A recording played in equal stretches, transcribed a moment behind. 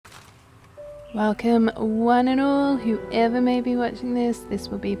Welcome one and all, whoever may be watching this. This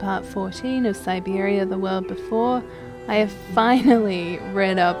will be part 14 of Syberia, the world before. I have finally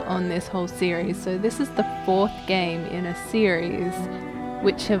read up on this whole series, so this is the 4th game in a series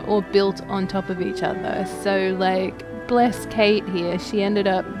which have all built on top of each other. So like, bless Kate here, she ended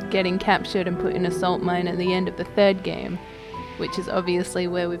up getting captured and put in a salt mine at the end of the 3rd game, which is obviously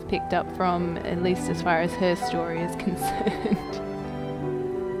where we've picked up from, at least as far as her story is concerned.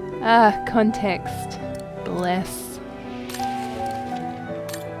 Ah, context. Bless.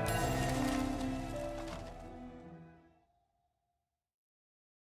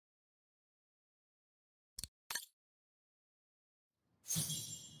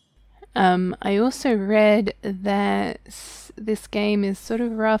 I also read that this game is sort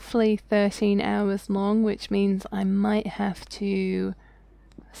of roughly 13 hours long, which means I might have to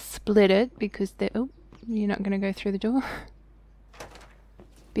split it because oh, you're not going to go through the door?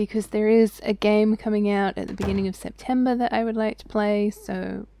 Because there is a game coming out at the beginning of September that I would like to play,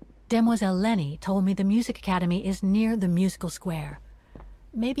 so... Demoiselle Lenny told me the Music Academy is near the musical square.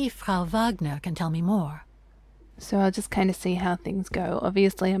 Maybe Frau Wagner can tell me more. So I'll just kind of see how things go.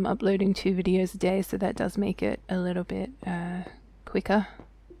 Obviously I'm uploading 2 videos a day, so that does make it a little bit quicker.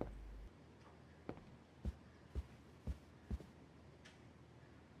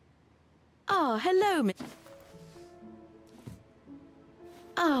 Ah, hello, Miss...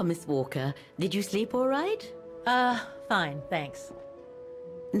 Ah, Miss Walker. Did you sleep all right? Fine, thanks.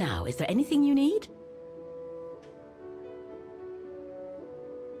 Now, is there anything you need?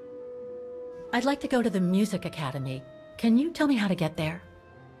 I'd like to go to the Music Academy. Can you tell me how to get there?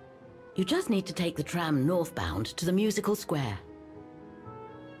 You just need to take the tram northbound to the musical square.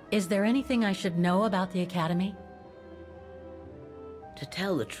 Is there anything I should know about the Academy? To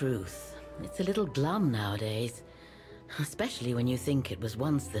tell the truth, it's a little glum nowadays. Especially when you think it was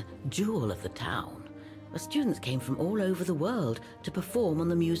once the jewel of the town, where students came from all over the world to perform on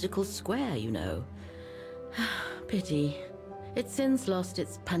the musical square, you know. Pity. It's since lost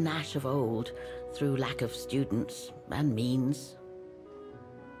its panache of old, through lack of students and means.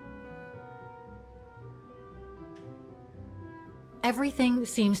 Everything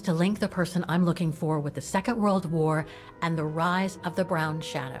seems to link the person I'm looking for with the Second World War and the rise of the Brown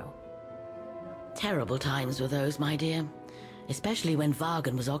Shadow. Terrible times were those, my dear. Especially when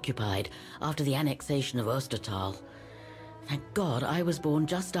Wagen was occupied after the annexation of Ostertal. Thank God I was born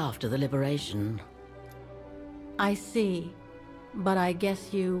just after the liberation. I see. But I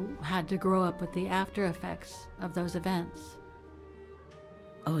guess you had to grow up with the after effects of those events.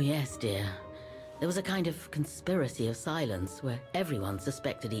 Oh yes, dear. There was a kind of conspiracy of silence where everyone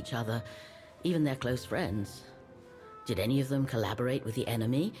suspected each other, even their close friends. Did any of them collaborate with the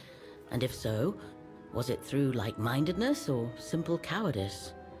enemy? And if so, was it through like-mindedness or simple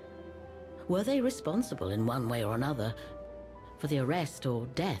cowardice? Were they responsible in one way or another for the arrest or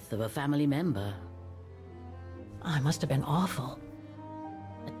death of a family member? I must have been awful.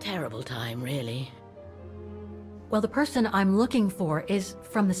 A terrible time, really. Well, the person I'm looking for is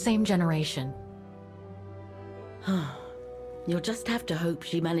from the same generation. You'll just have to hope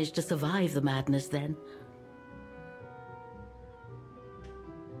she managed to survive the madness then.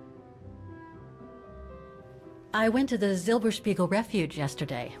 I went to the Silberspiegel Refuge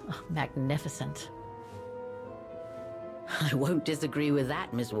yesterday. Oh, magnificent. I won't disagree with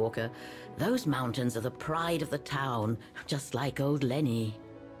that, Miss Walker. Those mountains are the pride of the town, just like old Lenny.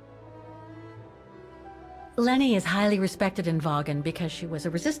 Lenny is highly respected in Wagen because she was a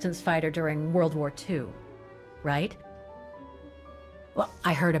resistance fighter during World War II, right? Well,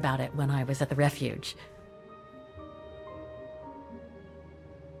 I heard about it when I was at the refuge.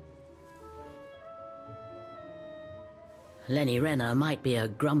 Lenny Renner might be a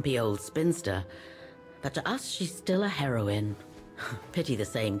grumpy old spinster, but to us she's still a heroine. Pity the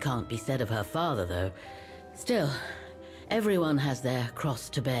same can't be said of her father, though. Still, everyone has their cross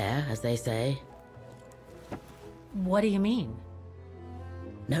to bear, as they say. What do you mean?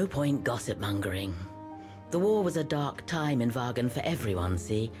 No point gossip-mongering. The war was a dark time in Wagen for everyone,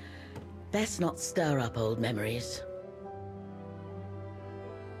 see? Best not stir up old memories.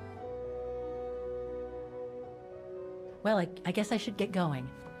 Well, I guess I should get going.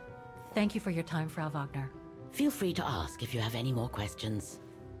 Thank you for your time, Frau Wagner. Feel free to ask if you have any more questions.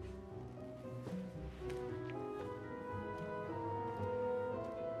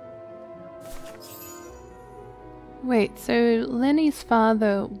 Wait, so Lenny's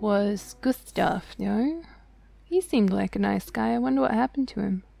father was Gustav, no? He seemed like a nice guy. I wonder what happened to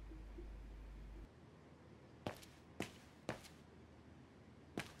him.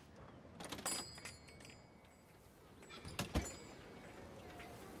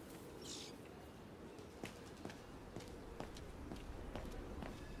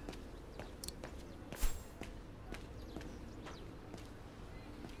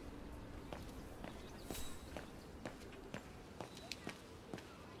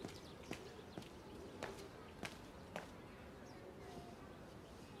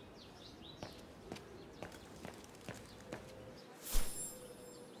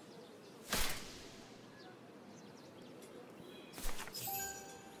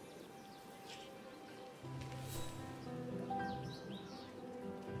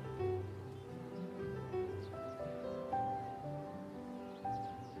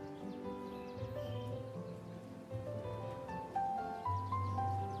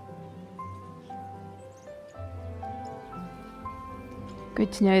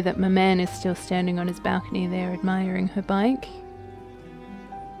 Good to know that my man is still standing on his balcony there admiring her bike.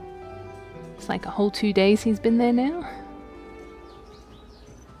 It's like a whole 2 days he's been there now.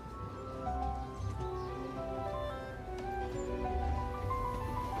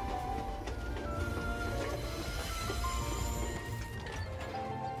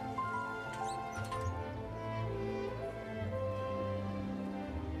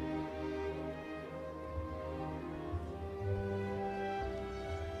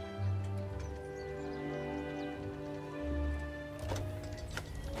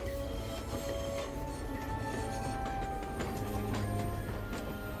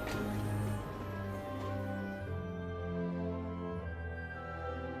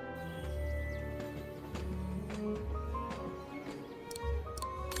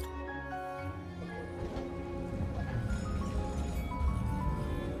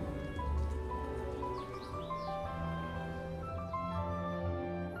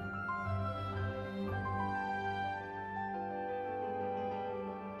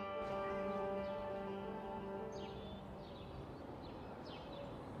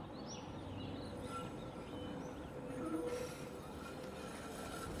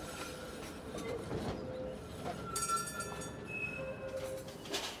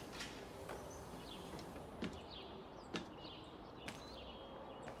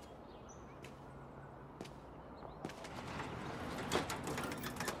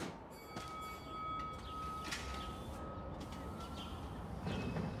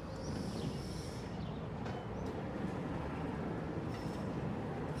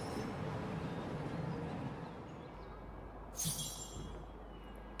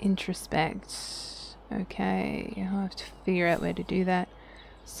 Introspect. Okay, I'll have to figure out where to do that.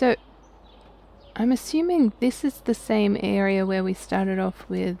 So, I'm assuming this is the same area where we started off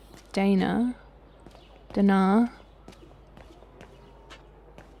with Dana.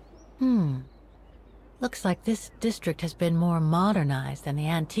 Looks like this district has been more modernized than the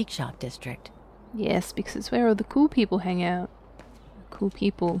antique shop district. Yes, because it's where all the cool people hang out. Cool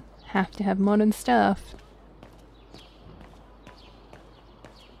people have to have modern stuff.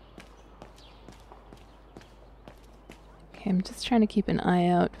 Okay, I'm just trying to keep an eye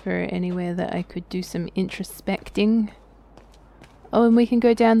out for anywhere that I could do some introspecting. Oh, and we can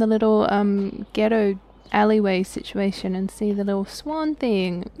go down the little ghetto alleyway situation and see the little swan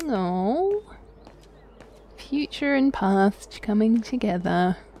thing. Oh, future and past coming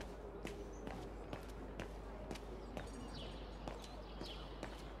together.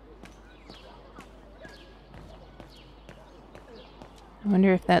 I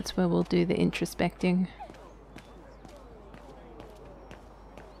wonder if that's where we'll do the introspecting.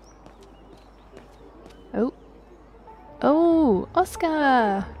 Oh. Oh,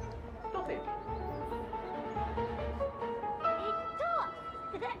 Oscar! Stop it!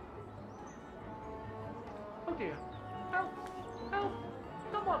 Oh dear. Help! Help!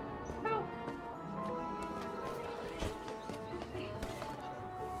 Someone! Help!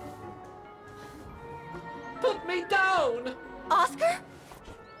 Put me down! Oscar?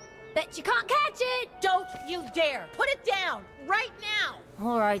 Bet you can't catch it! Don't you dare! Put it down! Right now!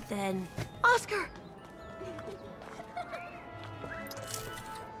 All right then. Oscar!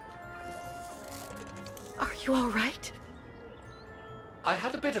 Are you all right? I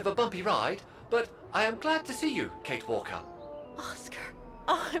had a bit of a bumpy ride, but I am glad to see you, Kate Walker. Oscar,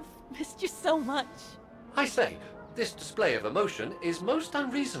 oh, I've missed you so much. I say, this display of emotion is most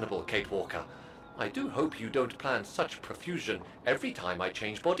unreasonable, Kate Walker. I do hope you don't plan such profusion every time I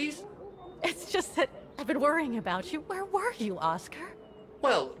change bodies. It's just that I've been worrying about you. Where were you, Oscar?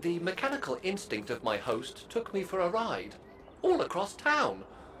 Well, the mechanical instinct of my host took me for a ride, all across town.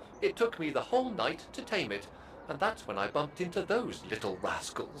 It took me the whole night to tame it, and that's when I bumped into those little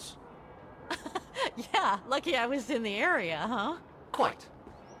rascals. Yeah, lucky I was in the area, huh? Quite.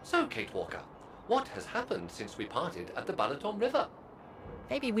 So, Kate Walker, what has happened since we parted at the Balaton River?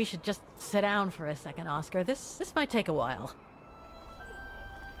 Maybe we should just sit down for a second, Oscar. This might take a while.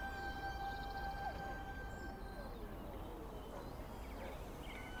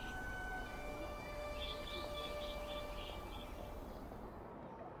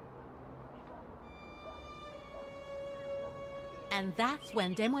 And that's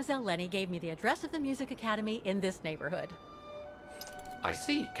when Demoiselle Lenny gave me the address of the music academy in this neighborhood. I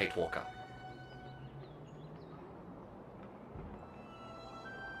see, Kate Walker.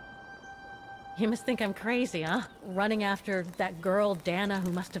 You must think I'm crazy, huh? Running after that girl, Dana,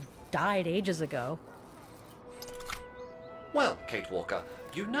 who must have died ages ago. Well, Kate Walker,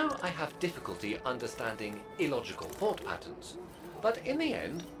 you know I have difficulty understanding illogical thought patterns. But in the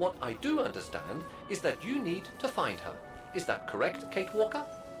end, what I do understand is that you need to find her. Is that correct, Kate Walker?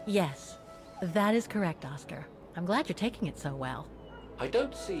 Yes, that is correct, Oscar. I'm glad you're taking it so well. I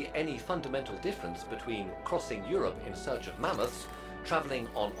don't see any fundamental difference between crossing Europe in search of mammoths, traveling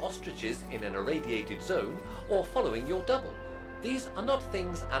on ostriches in an irradiated zone, or following your double. These are not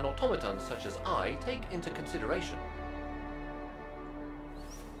things an automaton such as I take into consideration.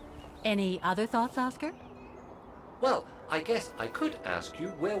 Any other thoughts, Oscar? Well, I guess I could ask you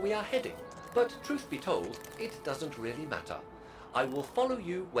where we are heading, but truth be told, it doesn't really matter. I will follow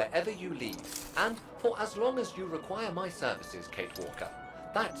you wherever you lead, and for as long as you require my services, Kate Walker.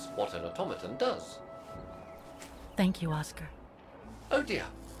 That's what an automaton does. Thank you, Oscar. Oh dear,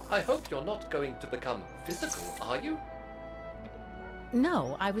 I hope you're not going to become physical, are you?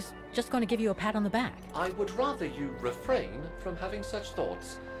 No, I was just going to give you a pat on the back. I would rather you refrain from having such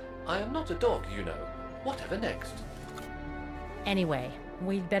thoughts. I am not a dog, you know. Whatever next? Anyway,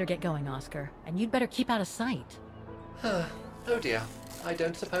 we'd better get going, Oscar. And you'd better keep out of sight. Oh dear, I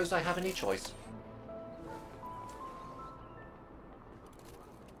don't suppose I have any choice.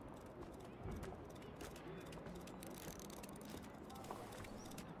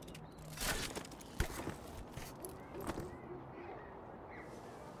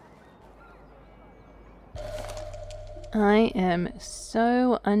 I am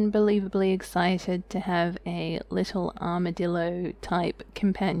so unbelievably excited to have a little armadillo type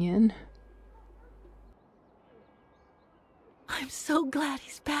companion. I'm so glad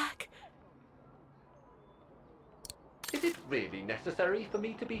he's back. Is it really necessary for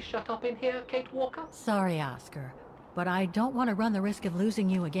me to be shut up in here, Kate Walker? Sorry, Oscar, but I don't want to run the risk of losing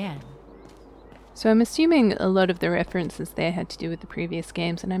you again. So I'm assuming a lot of the references there had to do with the previous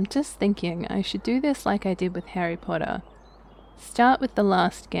games, and I'm just thinking I should do this like I did with Harry Potter. Start with the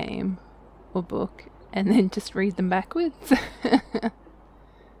last game, or book, and then just read them backwards.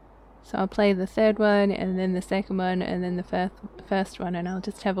 So I'll play the third one, and then the second one, and then the first one, and I'll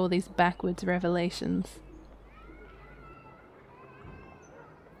just have all these backwards revelations.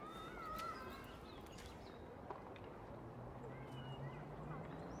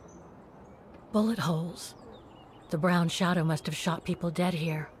 Bullet holes. The brown shadow must have shot people dead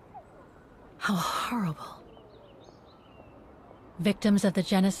here. How horrible. Victims of the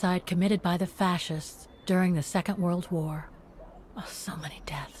genocide committed by the fascists during the Second World War. Oh, so many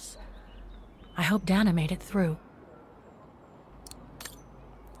deaths. I hope Dana made it through.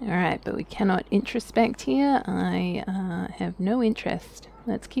 Alright, but we cannot introspect here. I have no interest.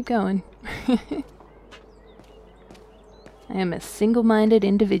 Let's keep going. I am a single-minded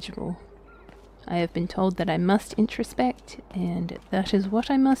individual. I have been told that I must introspect, and that is what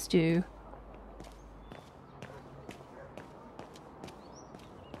I must do.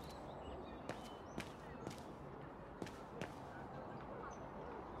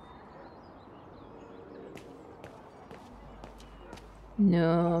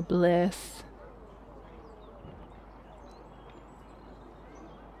 No, bliss.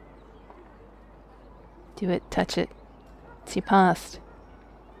 Do it, touch it. It's your past.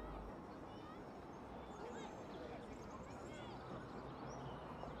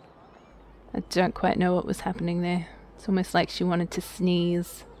 I don't quite know what was happening there. It's almost like she wanted to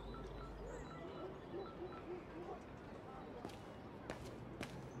sneeze.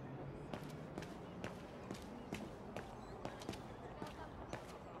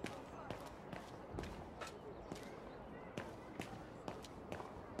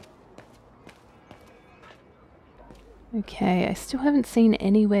 Okay, I still haven't seen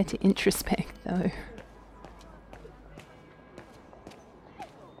anywhere to introspect though.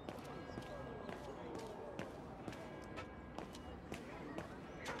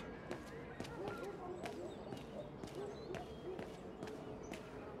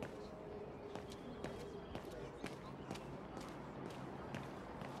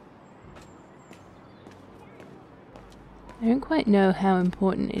 I don't quite know how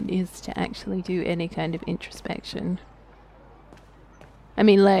important it is to actually do any kind of introspection. I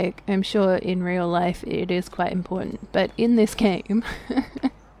mean, like, I'm sure in real life it is quite important, but in this game,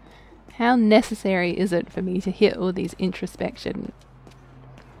 how necessary is it for me to hit all these introspection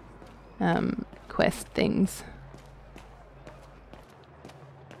quest things?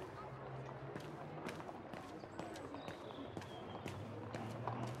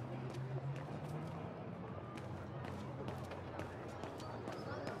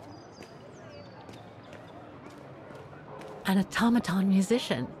 An automaton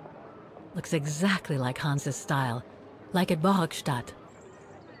musician. Looks exactly like Hans's style, like at Bohogstadt.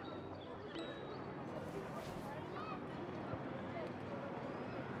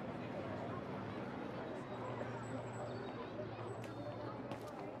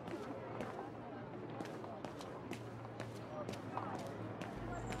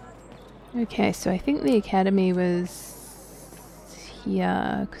 Okay, so I think the academy was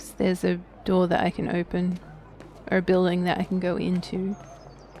here, because there's a door that I can open, or a building that I can go into.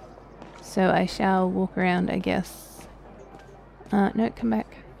 So I shall walk around, I guess. No, come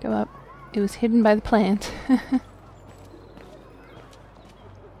back. Go up. It was hidden by the plant.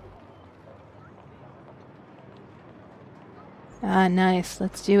 Ah, nice.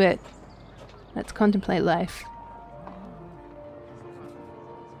 Let's do it. Let's contemplate life.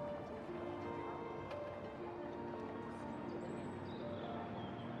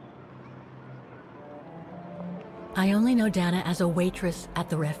 I only know Dana as a waitress at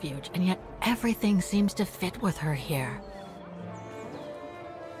the refuge, and yet everything seems to fit with her here.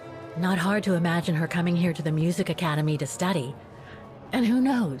 Not hard to imagine her coming here to the music academy to study. And who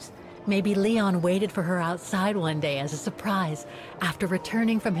knows, maybe Leon waited for her outside one day as a surprise after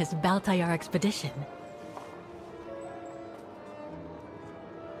returning from his Baltayar expedition.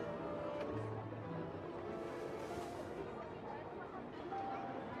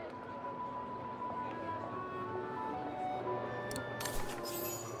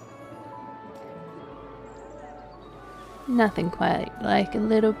 Nothing quite like a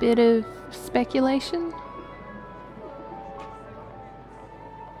little bit of speculation.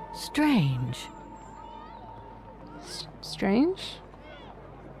 Strange. Strange?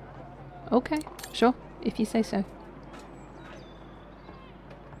 Okay, sure, if you say so.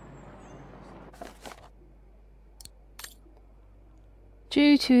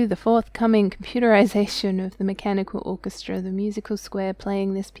 Due to the forthcoming computerization of the mechanical orchestra, the musical square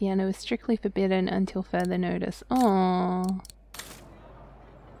playing this piano is strictly forbidden until further notice. Aww.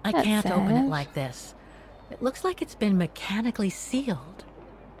 I That's can't open sad. it like this. It looks like it's been mechanically sealed.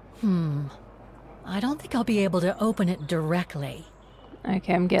 I don't think I'll be able to open it directly.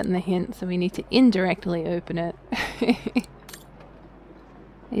 Okay, I'm getting the hint, so we need to indirectly open it.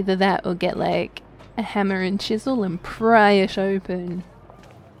 Either that or get like a hammer and chisel and pry it open.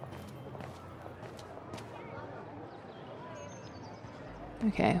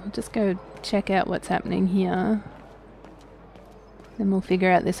 Okay, we'll just go check out what's happening here. Then we'll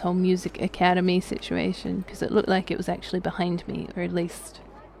figure out this whole music academy situation, because it looked like it was actually behind me, or at least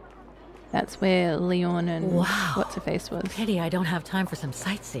that's where Leon and Wow. What's-Her-Face was. Pity I don't have time for some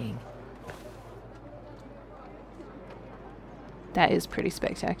sightseeing. That is pretty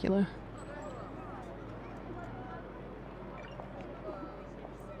spectacular.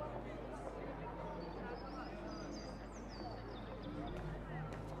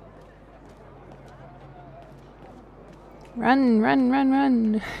 Run, run, run,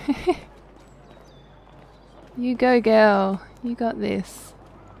 run. You go, girl. You got this.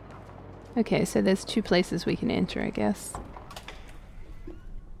 Okay, so there's two places we can enter, I guess.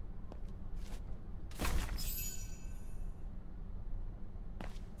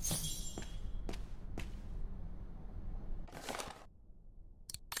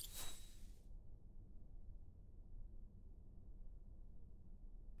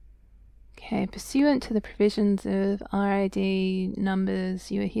 Okay, pursuant to the provisions of RID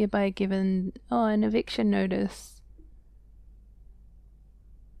numbers, you are hereby given an eviction notice.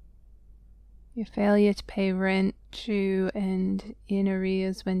 Your failure to pay rent due and in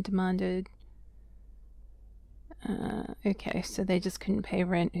arrears when demanded. Okay, so they just couldn't pay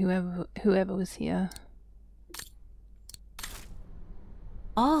rent, whoever was here.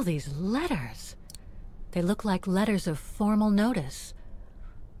 All these letters. They look like letters of formal notice.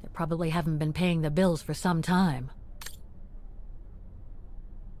 They probably haven't been paying the bills for some time.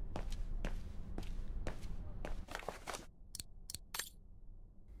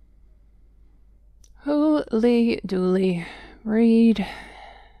 Holy dooly. Read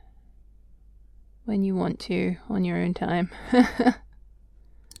when you want to, on your own time.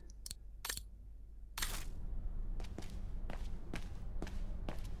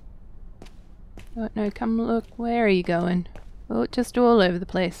 Oh, no, come look. Where are you going? Oh, just all over the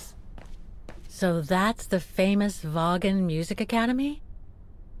place. So that's the famous Vaughan Music Academy?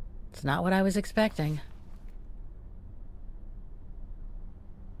 It's not what I was expecting.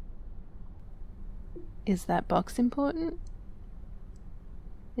 Is that box important?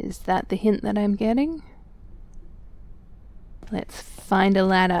 Is that the hint that I'm getting? Let's find a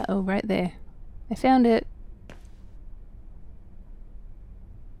ladder. Oh, right there. I found it.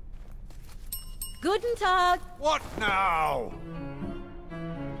 Guten Tag. What now?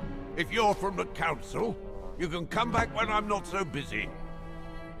 If you're from the council, you can come back when I'm not so busy.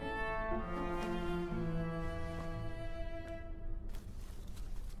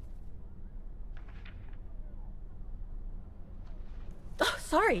 Oh,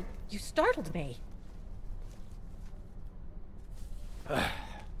 sorry. You startled me.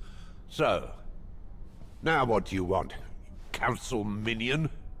 So, now what do you want, council minion?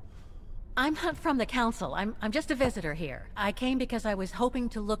 I'm not from the council. I'm just a visitor here. I came because I was hoping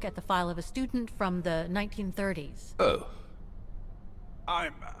to look at the file of a student from the 1930s. Oh.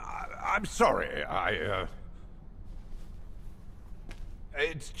 I'm sorry,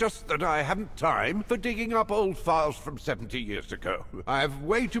 It's just that I haven't time for digging up old files from 70 years ago. I have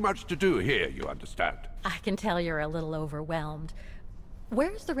way too much to do here, you understand. I can tell you're a little overwhelmed.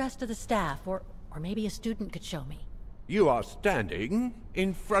 Where's the rest of the staff? Or maybe a student could show me. You are standing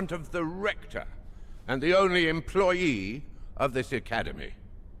in front of the rector, and the only employee of this academy.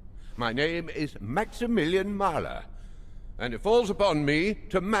 My name is Maximilian Mahler, and it falls upon me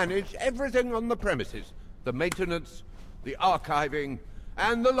to manage everything on the premises. The maintenance, the archiving,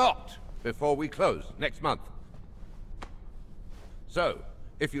 and the lot before we close next month. So,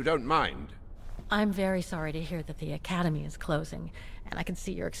 if you don't mind... I'm very sorry to hear that the academy is closing, and I can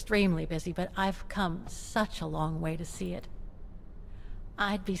see you're extremely busy, but I've come such a long way to see it.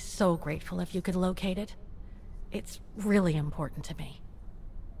 I'd be so grateful if you could locate it. It's really important to me.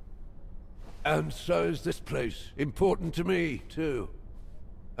 And so is this place important to me, too.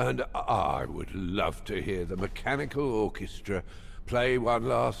 And I would love to hear the mechanical orchestra play one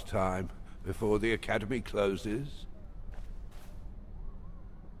last time before the academy closes.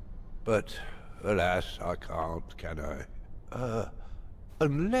 But, alas, I can't, can I?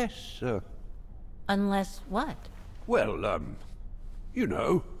 Unless, Unless what? well, you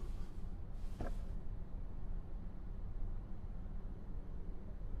know.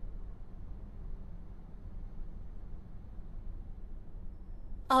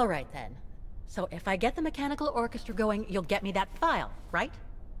 All right, then. So if I get the mechanical orchestra going, you'll get me that file, right?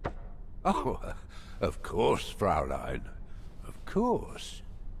 Oh, of course, Fraulein. Of course.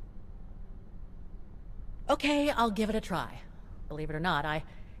 Okay, I'll give it a try. Believe it or not, I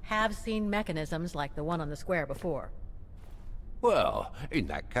have seen mechanisms like the one on the square before. Well, in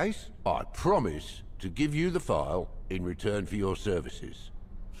that case, I promise to give you the file in return for your services.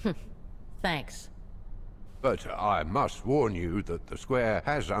 Thanks. But I must warn you that the square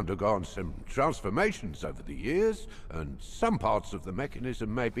has undergone some transformations over the years, and some parts of the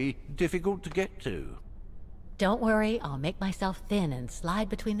mechanism may be difficult to get to. Don't worry, I'll make myself thin and slide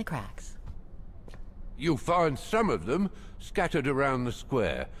between the cracks. You'll find some of them scattered around the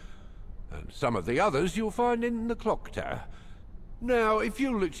square, and some of the others you'll find in the clock tower. Now, if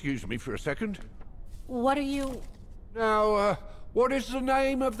you'll excuse me for a second. What are you... Now, what is the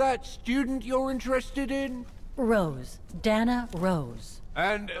name of that student you're interested in? Rose. Dana Rose.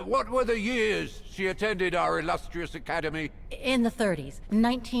 And what were the years she attended our illustrious academy? In the 30s.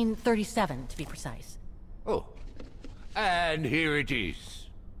 1937, to be precise. Oh. And here it is.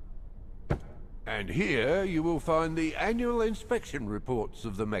 And here you will find the annual inspection reports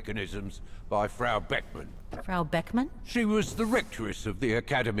of the mechanisms by Frau Beckmann. Frau Beckmann? She was the rectress of the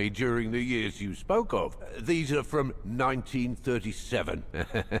academy during the years you spoke of. These are from 1937.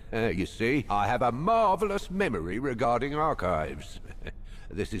 You see, I have a marvelous memory regarding archives.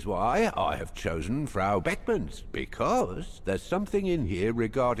 This is why I have chosen Frau Beckmann's, because there's something in here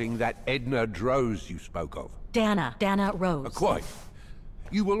regarding that Edna Droz you spoke of. Dana Rose. Quite.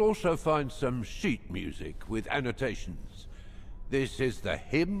 You will also find some sheet music with annotations. This is the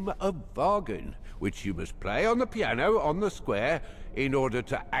Hymn of Wagen, which you must play on the piano on the square in order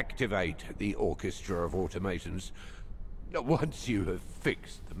to activate the Orchestra of Automatons. Once you have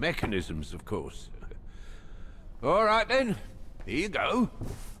fixed the mechanisms, of course. All right then, here you go.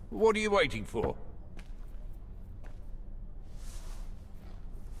 What are you waiting for?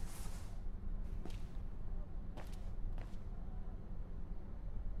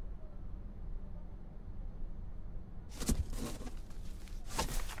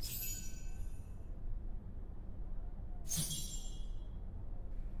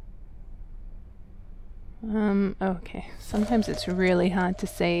 Okay. Sometimes it's really hard to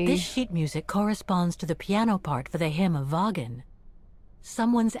say. This sheet music corresponds to the piano part for the Hymn of Wagen.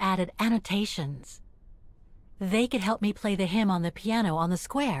 Someone's added annotations. They could help me play the hymn on the piano on the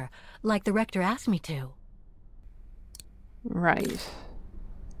square, like the rector asked me to. Right.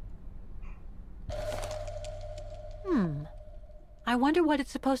 I wonder what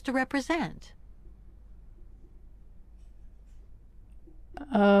it's supposed to represent.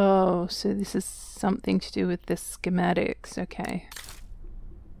 Oh, so this is something to do with the schematics. Okay.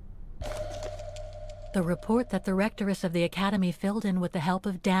 The report that the rectoress of the academy filled in with the help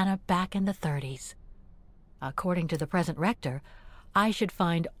of Dana back in the 30s. According to the present rector, I should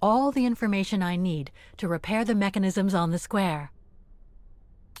find all the information I need to repair the mechanisms on the square.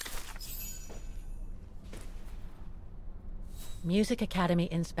 Music Academy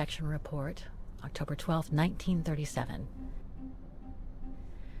Inspection Report, October 12th, 1937.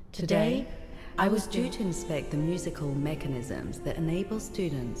 Today, I was due to inspect the musical mechanisms that enable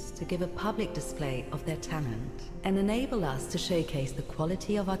students to give a public display of their talent and enable us to showcase the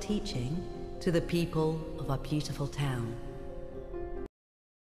quality of our teaching to the people of our beautiful town.